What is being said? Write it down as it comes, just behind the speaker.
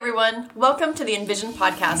everyone. Welcome to the Envision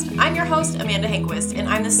Podcast. I'm your host, Amanda Hanquist, and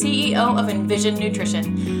I'm the CEO of Envision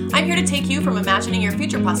Nutrition. I'm here to take you from imagining your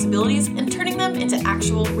future possibilities and turning them into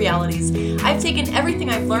actual realities. I've taken everything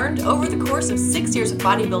I've learned over the course of 6 years of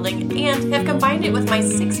bodybuilding and have combined it with my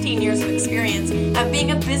 16 years of experience at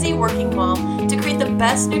being a busy working mom to create the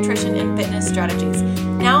best nutrition and fitness strategies.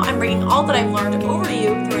 Now I'm bringing all that I've learned over to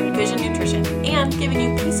you through Envision Nutrition and giving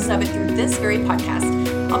you pieces of it through this very podcast.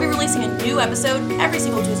 I'll be releasing a new episode every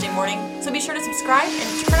single Tuesday morning, so be sure to subscribe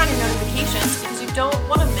and turn on your notifications because you don't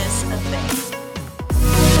want to miss a thing.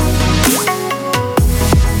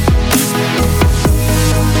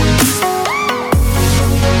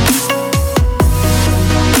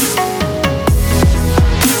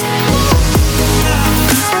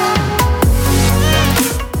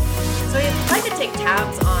 So I'd like to take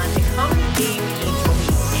tabs on a common theme each week,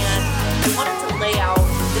 and I wanted to lay out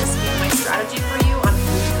this week my strategy for you on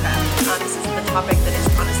food prep. This is the topic that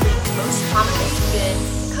is honestly most commonly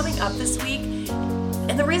been coming up this week.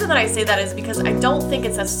 And the reason that I say that is because I don't think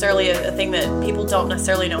it's necessarily a thing that people don't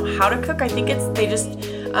necessarily know how to cook. I think they just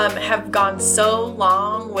have gone so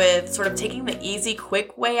long with sort of taking the easy,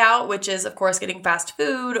 quick way out, which is, of course, getting fast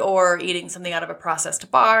food or eating something out of a processed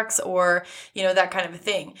box or, that kind of a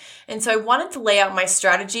thing. And so I wanted to lay out my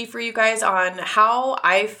strategy for you guys on how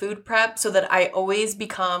I food prep so that I always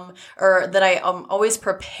I'm always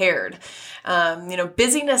prepared.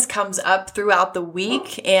 Busyness comes up throughout the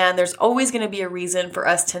week, and there's always going to be a reason for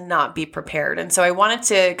us to not be prepared. And so I wanted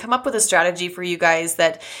to come up with a strategy for you guys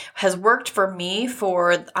that has worked for me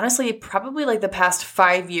for honestly probably like the past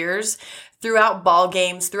 5 years, throughout ball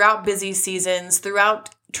games, throughout busy seasons,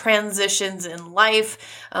 throughout transitions in life,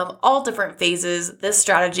 all different phases. This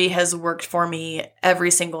strategy has worked for me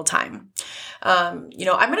every single time. I'm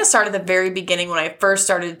going to start at the very beginning when I first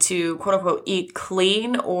started to quote unquote eat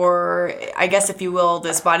clean, or I guess if you will,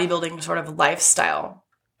 this bodybuilding sort of lifestyle.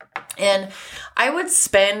 And I would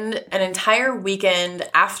spend an entire weekend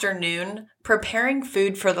afternoon preparing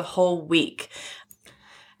food for the whole week.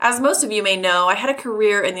 As most of you may know, I had a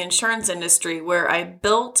career in the insurance industry where I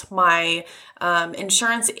built my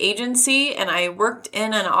insurance agency, and I worked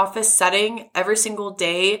in an office setting every single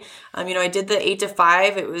day. I did the 8 to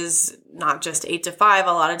 5. It was not just 8 to 5.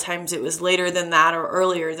 A lot of times it was later than that or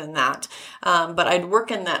earlier than that. But I'd work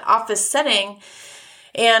in that office setting.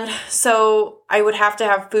 And so I would have to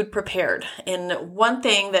have food prepared. And one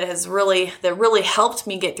thing that really helped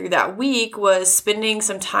me get through that week was spending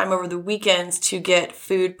some time over the weekends to get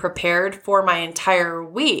food prepared for my entire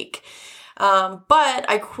week. But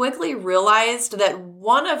I quickly realized that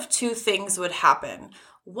one of two things would happen.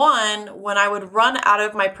 One, when I would run out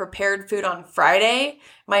of my prepared food on Friday,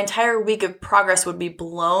 my entire week of progress would be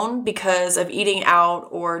blown because of eating out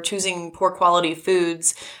or choosing poor quality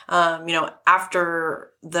foods,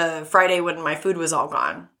 after the Friday when my food was all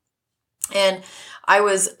gone. And I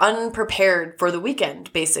was unprepared for the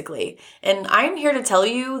weekend, basically. And I'm here to tell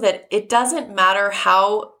you that it doesn't matter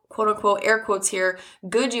how, quote unquote, air quotes here,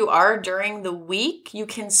 good you are during the week, you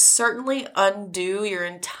can certainly undo your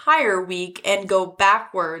entire week and go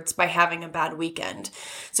backwards by having a bad weekend.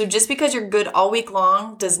 So just because you're good all week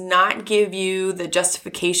long does not give you the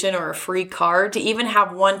justification or a free card to even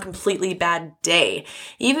have one completely bad day.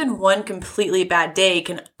 Even one completely bad day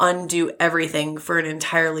can undo everything for an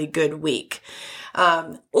entirely good week.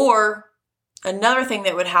 Or another thing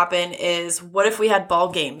that would happen is, what if we had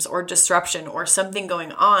ball games or disruption or something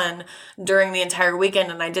going on during the entire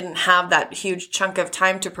weekend and I didn't have that huge chunk of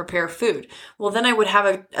time to prepare food? Well, then I would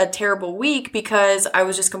have a terrible week because I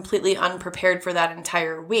was just completely unprepared for that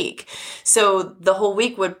entire week. So the whole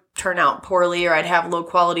week would turn out poorly, or I'd have low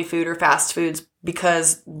quality food or fast foods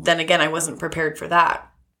because then again, I wasn't prepared for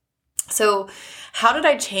that. So how did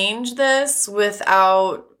I change this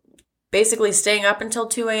without basically staying up until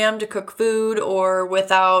 2 a.m. to cook food, or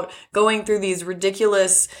without going through these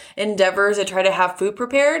ridiculous endeavors to try to have food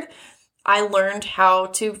prepared? I learned how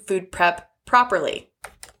to food prep properly.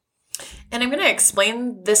 And I'm going to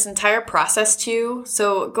explain this entire process to you.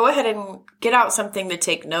 So go ahead and get out something to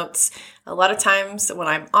take notes. A lot of times when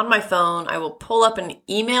I'm on my phone, I will pull up an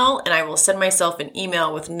email and I will send myself an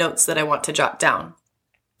email with notes that I want to jot down,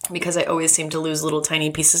 because I always seem to lose little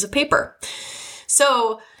tiny pieces of paper.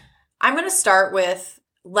 So I'm going to start with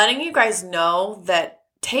letting you guys know that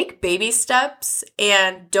take baby steps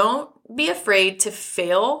and don't be afraid to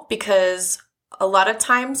fail, because a lot of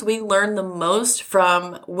times we learn the most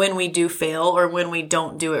from when we do fail or when we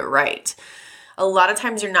don't do it right. A lot of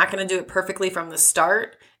times you're not going to do it perfectly from the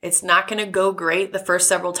start. It's not going to go great the first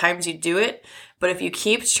several times you do it, But if you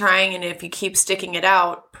keep trying and if you keep sticking it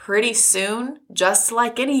out, pretty soon, just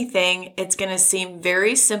like anything, it's going to seem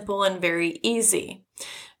very simple and very easy.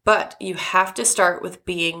 But you have to start with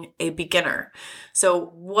being a beginner. So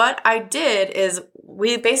what I did is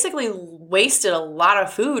we basically wasted a lot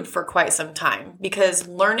of food for quite some time, because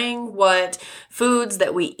learning what foods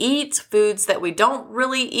that we eat, foods that we don't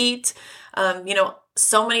really eat,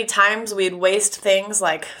 so many times we'd waste things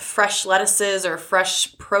like fresh lettuces or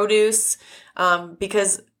fresh produce,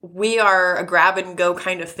 because we are a grab and go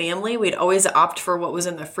kind of family. We'd always opt for what was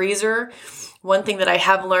in the freezer. One thing that I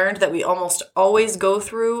have learned that we almost always go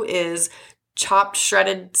through is chopped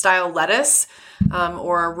shredded style lettuce,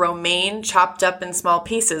 or romaine chopped up in small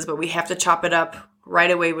pieces, but we have to chop it up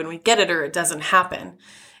right away when we get it or it doesn't happen.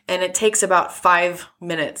 And it takes about 5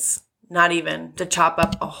 minutes, not even, to chop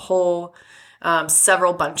up a whole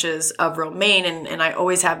several bunches of romaine. And I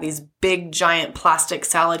always have these big giant plastic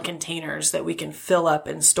salad containers that we can fill up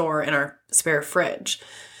and store in our spare fridge.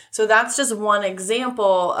 So that's just one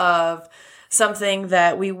example of something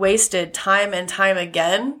that we wasted time and time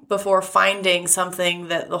again before finding something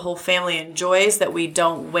that the whole family enjoys, that we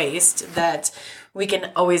don't waste, that we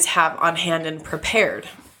can always have on hand and prepared.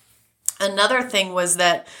 Another thing was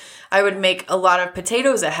that I would make a lot of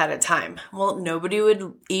potatoes ahead of time. Well, nobody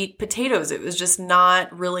would eat potatoes. It was just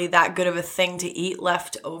not really that good of a thing to eat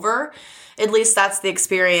left over. At least that's the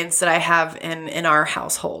experience that I have in our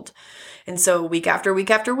household. And so week after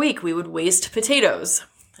week after week, we would waste potatoes.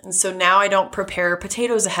 And so now I don't prepare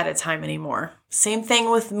potatoes ahead of time anymore. Same thing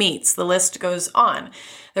with meats. The list goes on.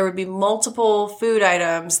 There would be multiple food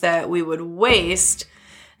items that we would waste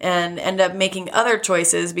and end up making other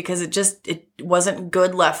choices because it wasn't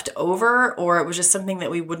good left over, or it was just something that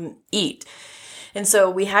we wouldn't eat. And so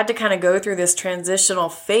we had to kind of go through this transitional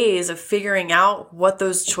phase of figuring out what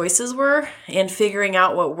those choices were and figuring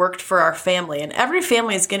out what worked for our family. And every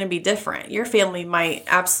family is going to be different. Your family might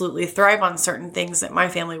absolutely thrive on certain things that my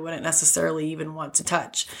family wouldn't necessarily even want to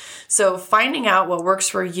touch. So finding out what works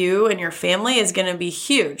for you and your family is going to be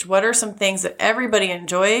huge. What are some things that everybody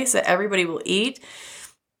enjoys, that everybody will eat?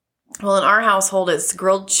 Well, in our household, it's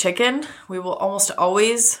grilled chicken. We will almost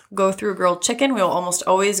always go through grilled chicken. We will almost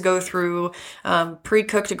always go through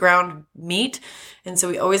pre-cooked ground meat. And so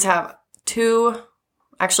we always have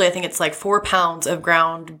I think it's like 4 pounds of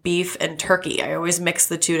ground beef and turkey. I always mix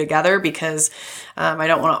the two together because I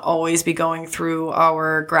don't want to always be going through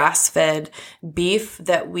our grass-fed beef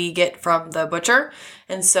that we get from the butcher.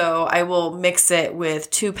 And so I will mix it with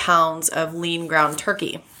 2 pounds of lean ground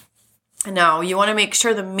turkey. Now, you want to make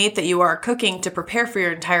sure the meat that you are cooking to prepare for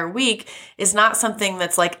your entire week is not something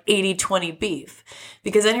that's like 80-20 beef,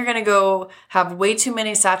 because then you're going to go have way too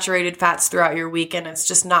many saturated fats throughout your week, and it's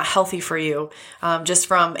just not healthy for you, just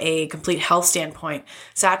from a complete health standpoint.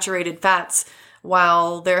 Saturated fats,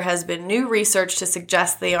 while there has been new research to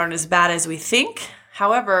suggest they aren't as bad as we think,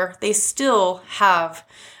 however, they still have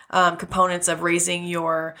components of raising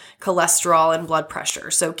your cholesterol and blood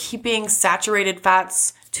pressure. So keeping saturated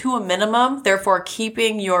fats to a minimum, therefore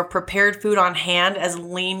keeping your prepared food on hand as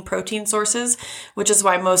lean protein sources, which is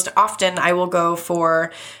why most often I will go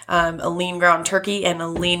for a lean ground turkey and a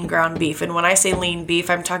lean ground beef. And when I say lean beef,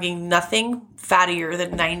 I'm talking nothing fattier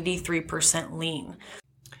than 93% lean.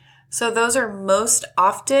 So those are most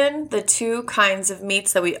often the two kinds of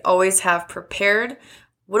meats that we always have prepared.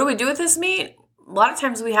 What do we do with this meat? A lot of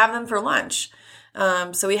times we have them for lunch.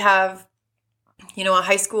 So we have a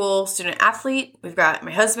high school student athlete. We've got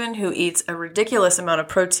my husband who eats a ridiculous amount of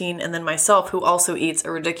protein, and then myself who also eats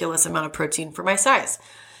a ridiculous amount of protein for my size.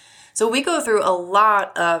 So we go through a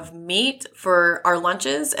lot of meat for our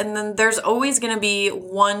lunches, and then there's always going to be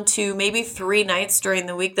 1, 2, maybe 3 nights during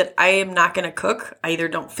the week that I am not going to cook. I either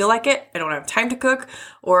don't feel like it, I don't have time to cook,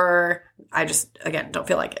 or I just, again, don't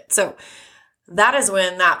feel like it. So that is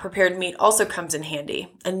when that prepared meat also comes in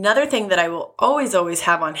handy. Another thing that I will always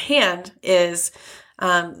have on hand is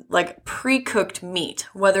like pre-cooked meat,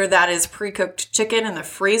 whether that is pre-cooked chicken in the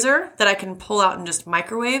freezer that I can pull out and just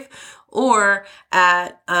microwave, or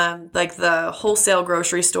at like the wholesale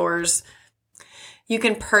grocery stores, you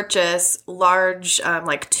can purchase large,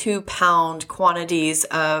 like 2-pound quantities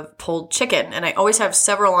of pulled chicken. And I always have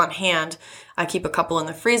several on hand. I keep a couple in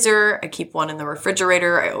the freezer. I keep one in the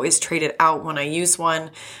refrigerator. I always trade it out when I use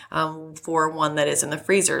one for one that is in the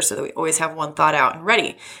freezer, so that we always have one thawed out and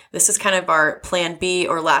ready. This is kind of our plan B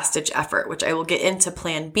or last ditch effort, which I will get into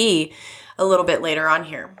plan B a little bit later on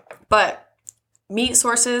here. But meat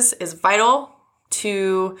sources is vital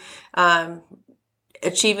to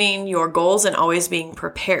achieving your goals and always being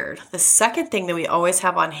prepared. The second thing that we always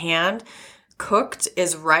have on hand cooked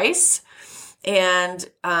is rice. And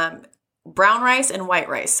brown rice and white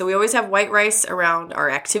rice. So we always have white rice around our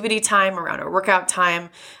activity time, around our workout time.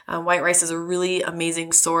 White rice is a really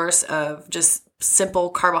amazing source of just simple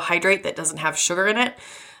carbohydrate that doesn't have sugar in it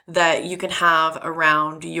that you can have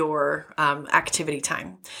around your activity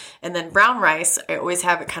time. And then brown rice, I always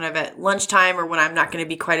have it kind of at lunchtime or when I'm not going to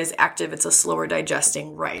be quite as active. It's a slower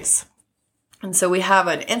digesting rice. And so we have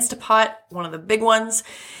an Instapot, one of the big ones,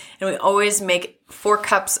 and we always make 4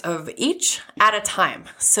 cups of each at a time.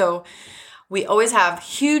 So we always have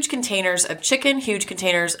huge containers of chicken, huge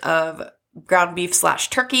containers of ground beef /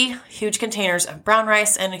 turkey, huge containers of brown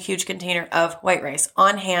rice, and a huge container of white rice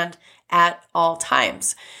on hand at all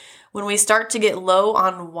times. When we start to get low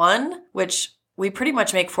on one, which we pretty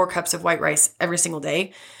much make 4 cups of white rice every single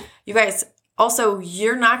day, you guys, also,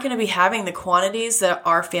 you're not going to be having the quantities that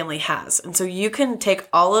our family has. And so you can take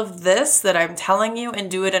all of this that I'm telling you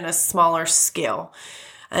and do it in a smaller scale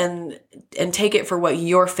and take it for what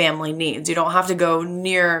your family needs. You don't have to go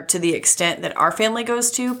near to the extent that our family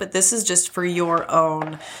goes to, but this is just for your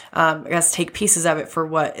own, take pieces of it for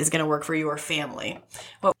what is going to work for your family.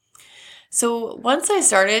 So once I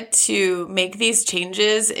started to make these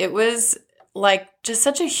changes, it was like just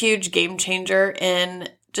such a huge game changer in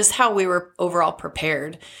just how we were overall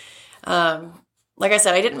prepared. Like I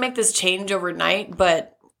said, I didn't make this change overnight,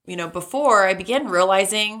 but before I began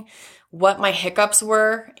realizing what my hiccups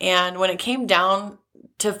were, and when it came down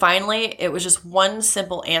to finally, it was just one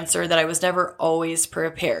simple answer that I was never always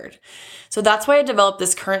prepared. So that's why I developed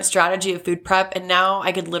this current strategy of food prep, and now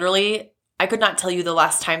I could not tell you the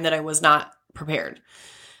last time that I was not prepared.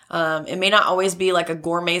 It may not always be like a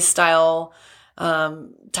gourmet style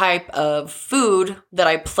type of food that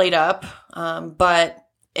I plate up, but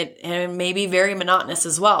it may be very monotonous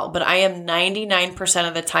as well. But I am 99%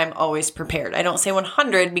 of the time always prepared. I don't say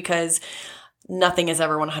 100 because nothing is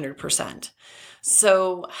ever 100%.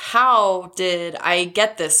 So how did I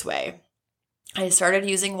get this way? I started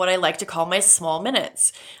using what I like to call my small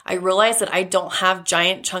minutes. I realized that I don't have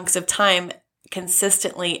giant chunks of time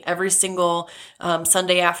consistently every single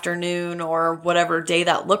Sunday afternoon or whatever day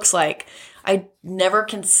that looks like. I never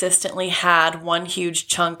consistently had one huge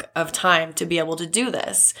chunk of time to be able to do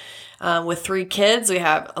this. With 3 kids, we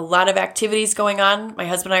have a lot of activities going on. My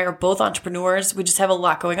husband and I are both entrepreneurs. We just have a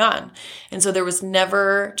lot going on. And so there was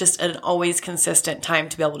never just an always consistent time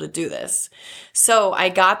to be able to do this. So I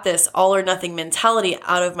got this all or nothing mentality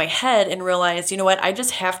out of my head and realized, you know what? I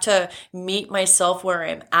just have to meet myself where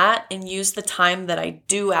I'm at and use the time that I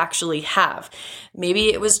do actually have.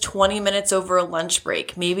 Maybe it was 20 minutes over a lunch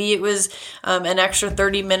break. Maybe it was an extra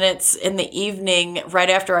 30 minutes in the evening right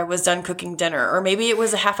after I was done cooking dinner. Or maybe it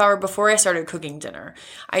was a half hour before I started cooking dinner.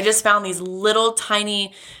 I just found these little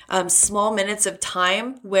tiny small minutes of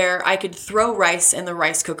time where I could throw rice in the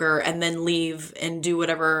rice cooker and then leave and do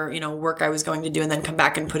whatever work I was going to do and then come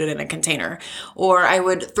back and put it in a container. Or I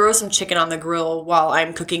would throw some chicken on the grill while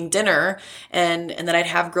I'm cooking dinner and then I'd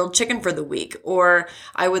have grilled chicken for the week. Or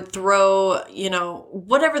I would throw,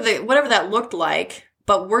 whatever that looked like.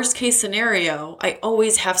 But worst case scenario, I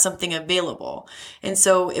always have something available. And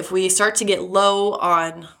so if we start to get low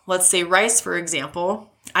on, let's say rice, for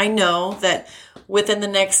example, I know that within the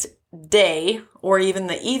next day or even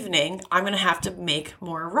the evening, I'm going to have to make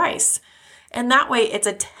more rice. And that way it's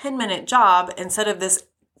a 10-minute job instead of this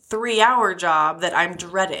 3-hour job that I'm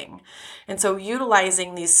dreading. And so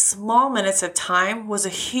utilizing these small minutes of time was a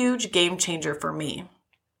huge game changer for me.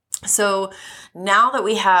 So now that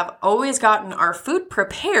we have always gotten our food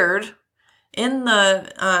prepared in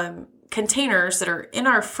the containers that are in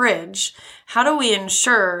our fridge, how do we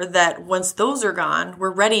ensure that once those are gone,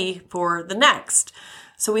 we're ready for the next?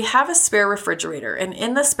 So we have a spare refrigerator, and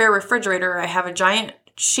in the spare refrigerator, I have a giant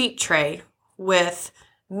sheet tray with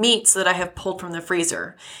meats that I have pulled from the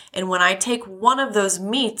freezer. And when I take one of those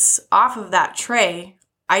meats off of that tray,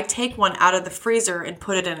 I take one out of the freezer and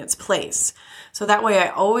put it in its place. So that way I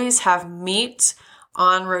always have meat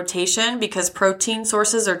on rotation because protein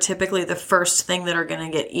sources are typically the first thing that are going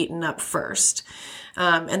to get eaten up first.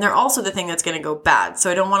 And they're also the thing that's going to go bad. So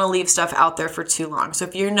I don't want to leave stuff out there for too long. So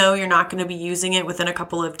if you're not going to be using it within a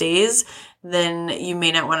couple of days, then you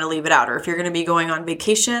may not want to leave it out. Or if you're going to be going on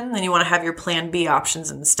vacation, then you want to have your plan B options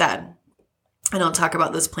instead. And I'll talk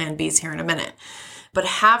about those plan Bs here in a minute. But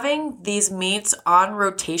having these meats on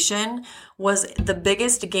rotation was the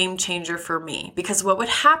biggest game changer for me, because what would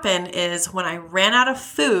happen is when I ran out of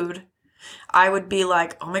food, I would be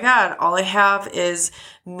like, oh my God, all I have is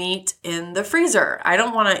meat in the freezer. I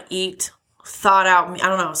don't want to eat thawed out meat. I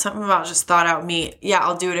don't know, something about just thawed out meat. Yeah,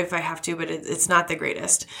 I'll do it if I have to, but it's not the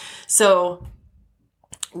greatest. So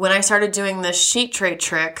when I started doing this sheet tray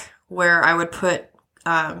trick where I would put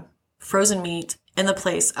frozen meat in the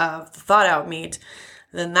place of the thawed out meat,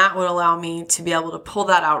 then that would allow me to be able to pull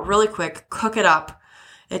that out really quick, cook it up.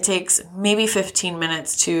 It takes maybe 15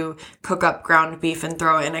 minutes to cook up ground beef and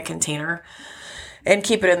throw it in a container and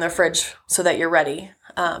keep it in the fridge so that you're ready.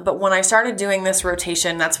 But when I started doing this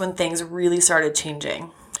rotation, that's when things really started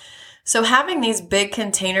changing. So having these big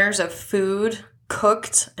containers of food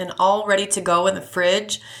cooked and all ready to go in the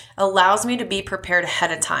fridge allows me to be prepared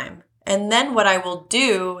ahead of time. And then what I will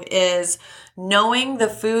do is, knowing the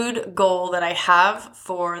food goal that I have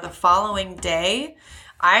for the following day,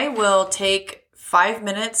 I will take 5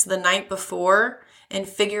 minutes the night before and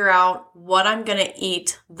figure out what I'm going to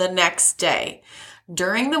eat the next day.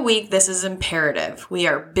 During the week, this is imperative. We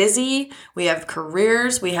are busy. We have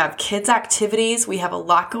careers. We have kids' activities. We have a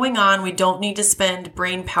lot going on. We don't need to spend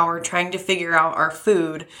brain power trying to figure out our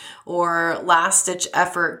food or last-ditch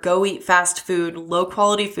effort, go eat fast food,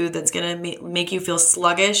 low-quality food that's going to make you feel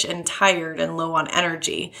sluggish and tired and low on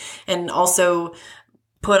energy, and also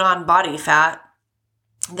put on body fat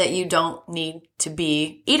that you don't need to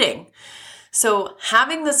be eating. So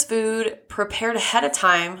having this food prepared ahead of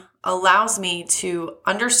time allows me to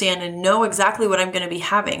understand and know exactly what I'm going to be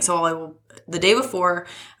having. So the day before,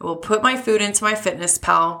 I will put my food into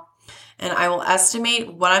MyFitnessPal and I will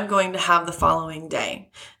estimate what I'm going to have the following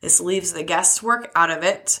day. This leaves the guesswork out of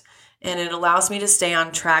it, and it allows me to stay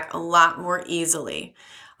on track a lot more easily.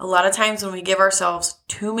 A lot of times when we give ourselves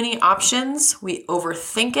too many options, we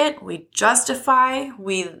overthink it, we justify,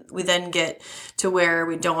 we then get to where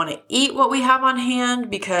we don't want to eat what we have on hand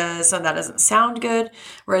because that doesn't sound good.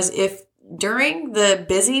 Whereas if during the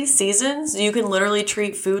busy seasons, you can literally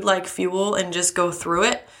treat food like fuel and just go through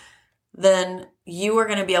it, then you are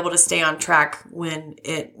going to be able to stay on track when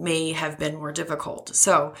it may have been more difficult.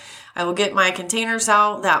 So I will get my containers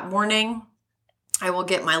out that morning. I will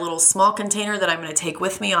get my little small container that I'm going to take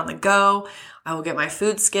with me on the go. I will get my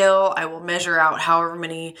food scale. I will measure out however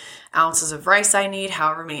many ounces of rice I need,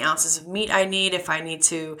 however many ounces of meat I need. If I need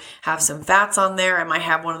to have some fats on there, I might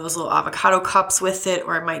have one of those little avocado cups with it,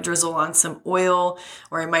 or I might drizzle on some oil,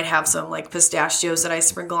 or I might have some like pistachios that I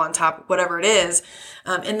sprinkle on top, whatever it is.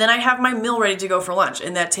 And then I have my meal ready to go for lunch,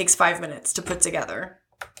 and that takes 5 minutes to put together.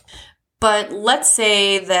 But let's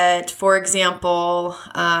say that, for example,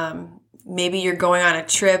 maybe you're going on a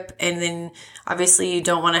trip and then obviously you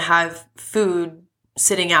don't want to have food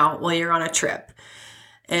sitting out while you're on a trip.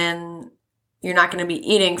 And you're not going to be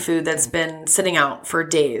eating food that's been sitting out for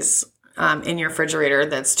days in your refrigerator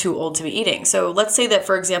that's too old to be eating. So let's say that,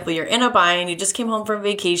 for example, you're in a bind, you just came home from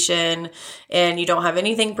vacation and you don't have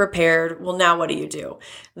anything prepared. Well, now what do?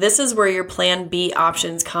 This is where your plan B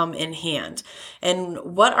options come in hand. And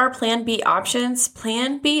what are plan B options?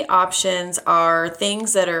 Plan B options are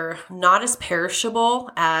things that are not as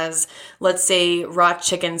perishable as, let's say, raw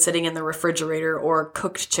chicken sitting in the refrigerator or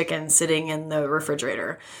cooked chicken sitting in the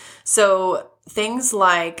refrigerator. So things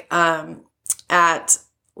like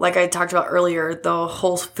like I talked about earlier, the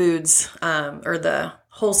Whole Foods or the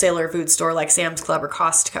wholesaler food store like Sam's Club or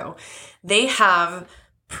Costco, they have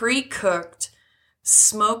pre-cooked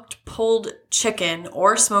smoked pulled chicken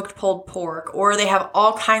or smoked pulled pork, or they have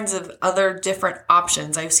all kinds of other different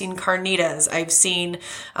options. I've seen carnitas. I've seen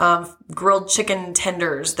grilled chicken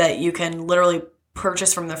tenders that you can literally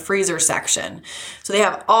purchase from the freezer section. So they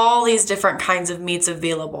have all these different kinds of meats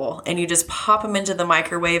available, and you just pop them into the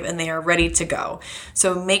microwave and they are ready to go.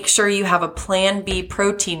 So make sure you have a plan B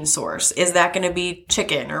protein source. Is that going to be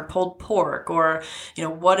chicken or pulled pork, or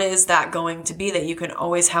what is that going to be that you can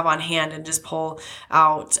always have on hand and just pull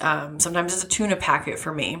out? Sometimes it's a tuna packet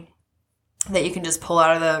for me that you can just pull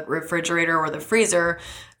out of the refrigerator or the freezer,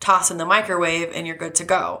 toss in the microwave, and you're good to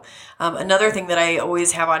go. Another thing that I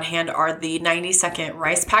always have on hand are the 90-second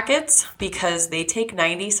rice packets, because they take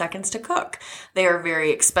 90 seconds to cook. They are very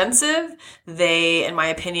expensive. They, in my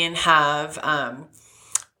opinion, have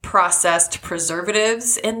processed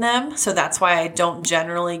preservatives in them. So that's why I don't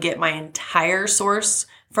generally get my entire source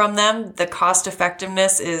from them. The cost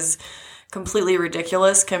effectiveness is completely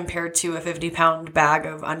ridiculous compared to a 50-pound bag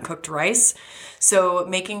of uncooked rice. So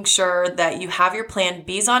making sure that you have your plan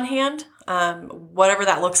Bs on hand, whatever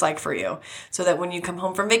that looks like for you, so that when you come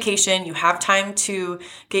home from vacation, you have time to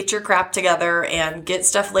get your crap together and get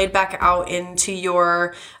stuff laid back out into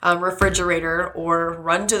your refrigerator, or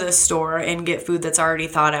run to the store and get food that's already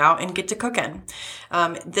thawed out and get to cooking.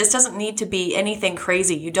 This doesn't need to be anything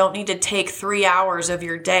crazy. You don't need to take 3 hours of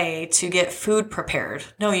your day to get food prepared.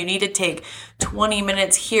 No, you need to take 20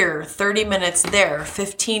 minutes here, 30 minutes there,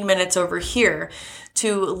 15 minutes over here.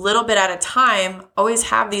 To little bit at a time, always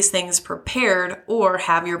have these things prepared, or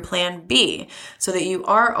have your plan B so that you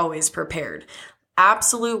are always prepared.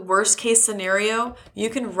 absolute worst case scenario, you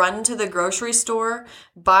can run to the grocery store,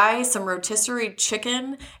 buy some rotisserie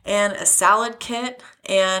chicken and a salad kit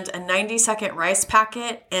and a 90-second rice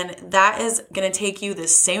packet, and that is going to take you the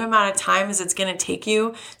same amount of time as it's going to take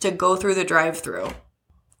you to go through the drive-thru.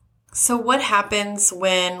 So what happens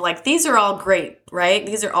when, these are all great, right?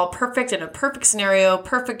 These are all perfect in a perfect scenario,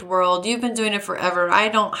 perfect world. You've been doing it forever. I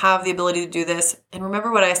don't have the ability to do this. And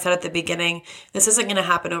remember what I said at the beginning, this isn't going to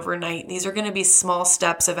happen overnight. These are going to be small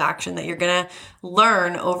steps of action that you're going to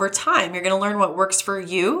learn over time. You're going to learn what works for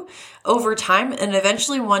you over time. And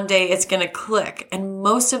eventually one day it's going to click. And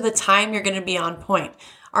most of the time you're going to be on point.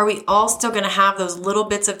 Are we all still going to have those little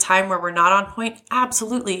bits of time where we're not on point?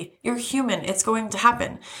 Absolutely. You're human. It's going to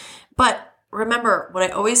happen. But remember what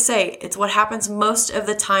I always say, it's what happens most of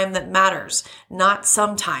the time that matters, not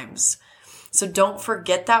sometimes. So don't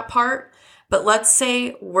forget that part. But let's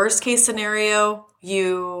say worst case scenario,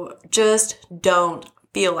 you just don't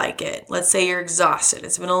feel like it. Let's say you're exhausted.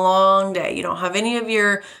 It's been a long day. You don't have any of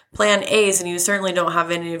your plan A's and you certainly don't have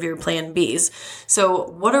any of your plan B's. So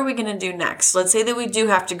what are we going to do next? Let's say that we do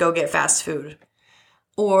have to go get fast food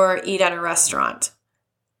or eat at a restaurant.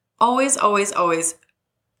 Always, always, always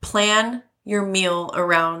plan your meal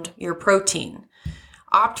around your protein.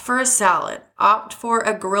 Opt for a salad. Opt for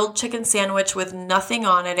a grilled chicken sandwich with nothing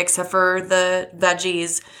on it except for the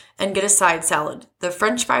veggies, and get a side salad. The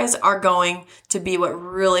French fries are going to be what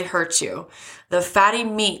really hurts you. The fatty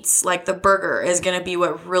meats like the burger is going to be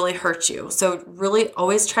what really hurts you. So really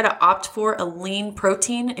always try to opt for a lean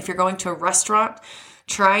protein. If you're going to a restaurant,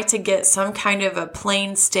 try to get some kind of a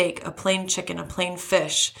plain steak, a plain chicken, a plain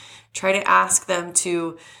fish. Try to ask them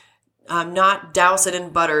to not douse it in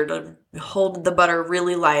butter, to hold the butter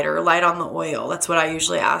really light or light on the oil. That's what I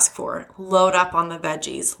usually ask for. Load up on the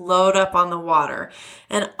veggies, load up on the water.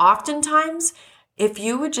 And oftentimes, if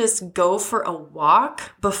you would just go for a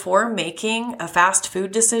walk before making a fast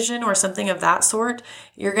food decision or something of that sort,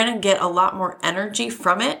 you're going to get a lot more energy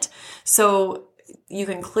from it. So you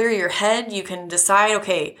can clear your head. You can decide,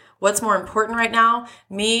 okay, what's more important right now?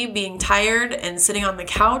 Me being tired and sitting on the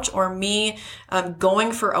couch, or me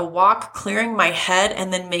going for a walk, clearing my head,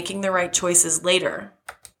 and then making the right choices later?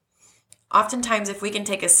 Oftentimes, if we can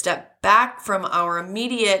take a step back from our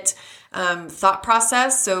immediate thought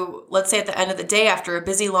process. So let's say at the end of the day, after a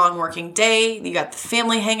busy, long working day, you got the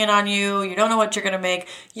family hanging on you, you don't know what you're going to make,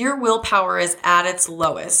 your willpower is at its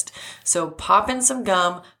lowest. So pop in some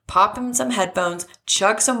gum, pop in some headphones,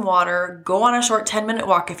 chug some water, go on a short 10-minute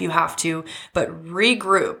walk if you have to, but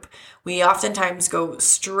regroup. We oftentimes go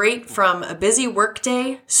straight from a busy work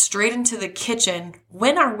day straight into the kitchen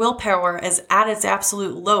when our willpower is at its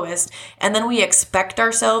absolute lowest, and then we expect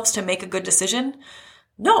ourselves to make a good decision.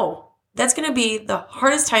 No. That's going to be the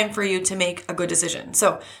hardest time for you to make a good decision.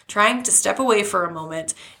 So trying to step away for a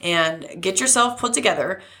moment and get yourself put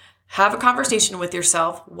together, have a conversation with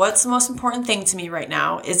yourself. What's the most important thing to me right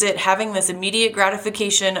now? Is it having this immediate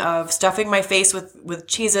gratification of stuffing my face with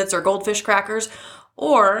Cheez-Its or Goldfish crackers?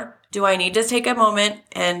 Or do I need to take a moment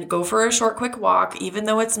and go for a short, quick walk, even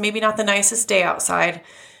though it's maybe not the nicest day outside,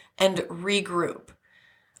 and regroup?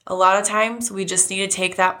 A lot of times we just need to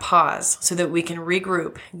take that pause so that we can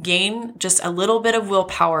regroup, gain just a little bit of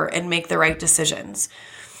willpower, and make the right decisions.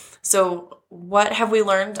 So what have we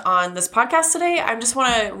learned on this podcast today? I just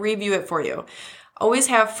want to review it for you. Always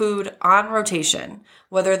have food on rotation,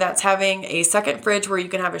 whether that's having a second fridge where you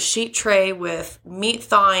can have a sheet tray with meat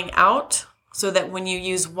thawing out so that when you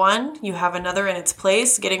use one, you have another in its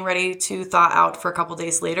place, getting ready to thaw out for a couple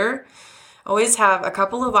days later. Always have a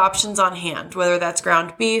couple of options on hand, whether that's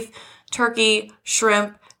ground beef, turkey,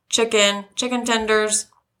 shrimp, chicken tenders,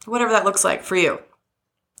 whatever that looks like for you.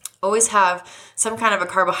 Always have some kind of a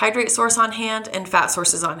carbohydrate source on hand and fat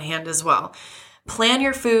sources on hand as well. Plan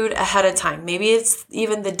your food ahead of time. Maybe it's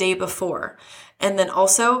even the day before. And then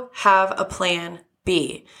also have a plan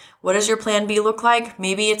B. What does your plan B look like?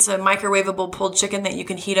 Maybe it's a microwavable pulled chicken that you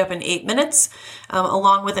can heat up in 8 minutes,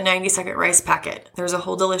 along with a 90-second rice packet. There's a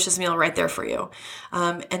whole delicious meal right there for you.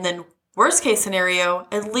 And then worst case scenario,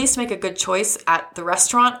 at least make a good choice at the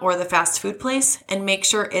restaurant or the fast food place and make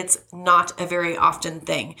sure it's not a very often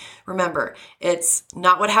thing. Remember, it's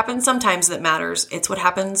not what happens sometimes that matters. It's what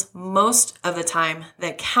happens most of the time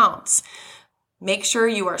that counts. Make sure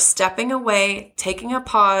you are stepping away, taking a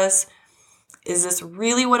pause. Is this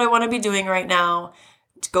really what I want to be doing right now?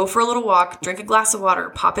 Go for a little walk, drink a glass of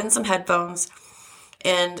water, pop in some headphones,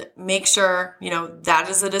 and make sure, that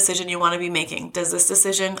is the decision you want to be making. Does this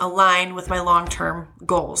decision align with my long-term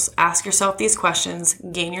goals? Ask yourself these questions,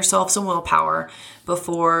 gain yourself some willpower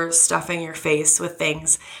before stuffing your face with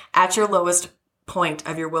things at your lowest point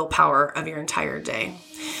of your willpower of your entire day.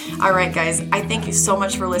 All right, guys, I thank you so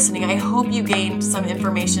much for listening. I hope you gained some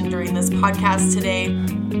information during this podcast today.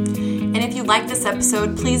 And if you like this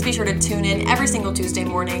episode, please be sure to tune in every single Tuesday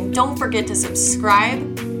morning. Don't forget to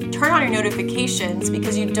subscribe, turn on your notifications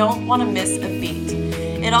because you don't want to miss a beat.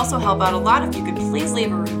 It'd also help out a lot if you could please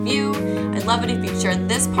leave a review. I'd love it if you'd share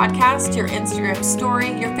this podcast, your Instagram story,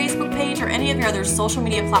 your Facebook page, or any of your other social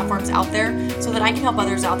media platforms out there so that I can help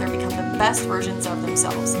others out there become the best versions of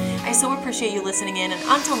themselves. I so appreciate you listening in, and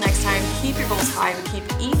until next time, keep your goals high, but keep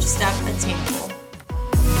each step attainable.